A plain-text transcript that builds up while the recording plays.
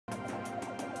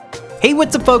Hey,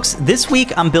 what's up folks? This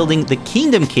week I'm building the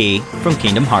Kingdom Key from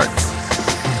Kingdom Hearts.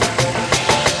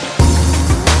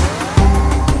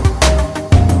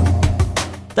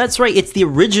 That's right, it's the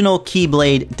original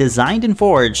Keyblade designed and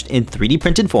forged in 3D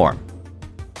printed form.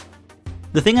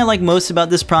 The thing I like most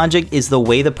about this project is the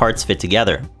way the parts fit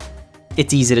together.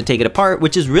 It's easy to take it apart,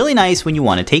 which is really nice when you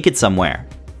want to take it somewhere.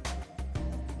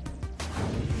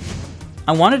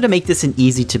 I wanted to make this an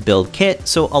easy to build kit,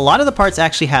 so a lot of the parts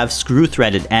actually have screw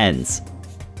threaded ends.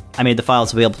 I made the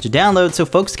files available to download so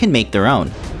folks can make their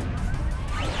own.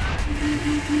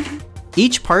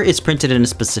 Each part is printed in a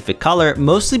specific color,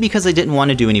 mostly because I didn't want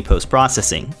to do any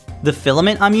post-processing. The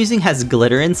filament I'm using has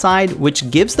glitter inside, which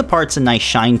gives the parts a nice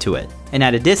shine to it. And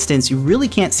at a distance, you really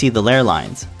can't see the layer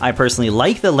lines. I personally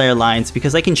like the layer lines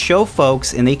because I can show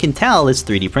folks and they can tell it's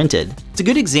 3D printed. It's a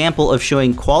good example of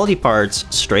showing quality parts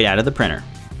straight out of the printer.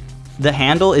 The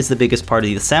handle is the biggest part of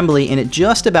the assembly and it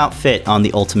just about fit on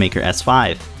the Ultimaker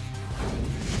S5.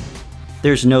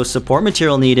 There's no support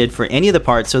material needed for any of the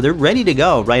parts, so they're ready to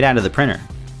go right out of the printer.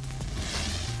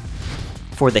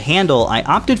 For the handle, I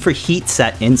opted for heat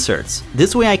set inserts.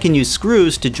 This way I can use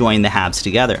screws to join the halves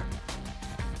together.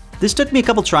 This took me a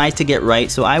couple tries to get right,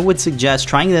 so I would suggest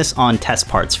trying this on test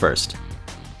parts first.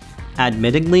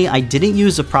 Admittedly, I didn't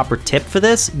use a proper tip for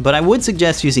this, but I would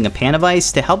suggest using a pan of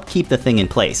ice to help keep the thing in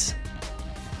place.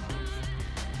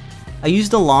 I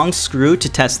used a long screw to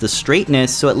test the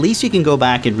straightness, so at least you can go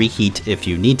back and reheat if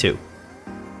you need to.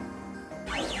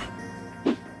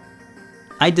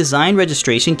 I designed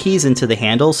registration keys into the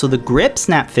handle so the grip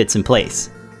snap fits in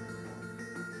place.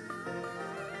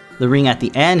 The ring at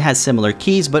the end has similar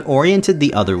keys but oriented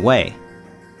the other way.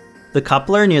 The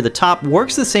coupler near the top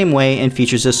works the same way and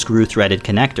features a screw threaded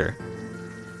connector.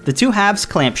 The two halves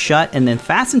clamp shut and then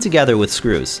fasten together with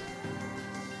screws.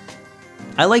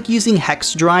 I like using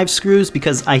hex drive screws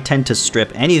because I tend to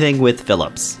strip anything with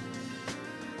Phillips.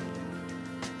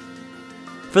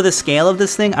 For the scale of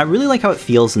this thing, I really like how it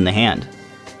feels in the hand.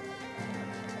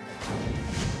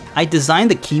 I designed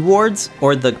the key wards,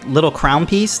 or the little crown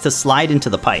piece, to slide into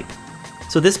the pipe.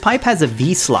 So this pipe has a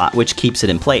V slot which keeps it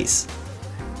in place.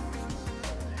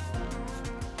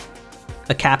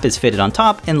 A cap is fitted on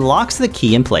top and locks the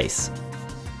key in place.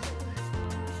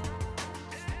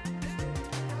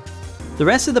 The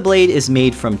rest of the blade is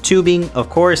made from tubing. Of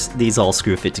course, these all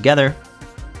screw fit together.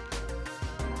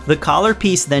 The collar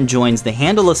piece then joins the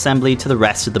handle assembly to the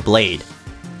rest of the blade.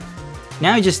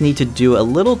 Now I just need to do a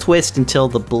little twist until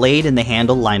the blade and the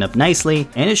handle line up nicely,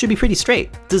 and it should be pretty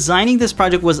straight. Designing this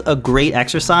project was a great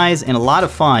exercise and a lot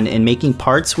of fun in making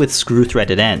parts with screw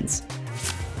threaded ends.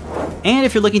 And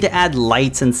if you're looking to add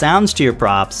lights and sounds to your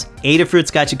props,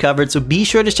 Adafruit's got you covered, so be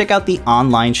sure to check out the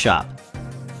online shop.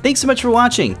 Thanks so much for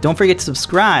watching. Don't forget to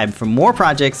subscribe for more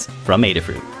projects from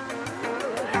Adafruit.